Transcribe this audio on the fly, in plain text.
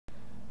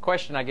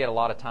Question I get a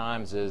lot of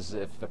times is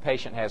if the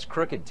patient has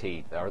crooked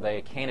teeth, are they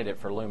a candidate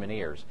for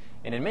Lumineers?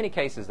 And in many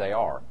cases they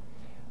are.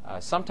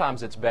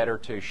 Sometimes it's better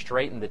to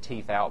straighten the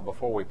teeth out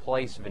before we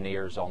place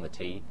veneers on the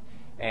teeth,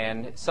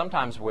 and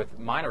sometimes with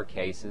minor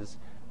cases,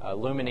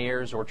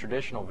 Lumineers or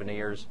traditional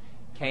veneers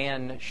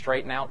can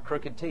straighten out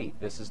crooked teeth.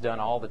 This is done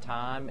all the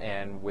time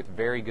and with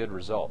very good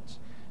results.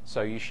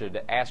 So you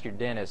should ask your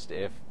dentist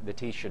if the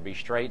teeth should be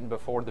straightened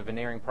before the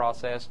veneering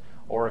process,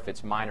 or if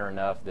it's minor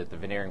enough that the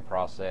veneering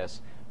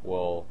process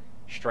will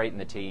straighten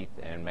the teeth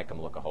and make them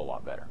look a whole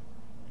lot better.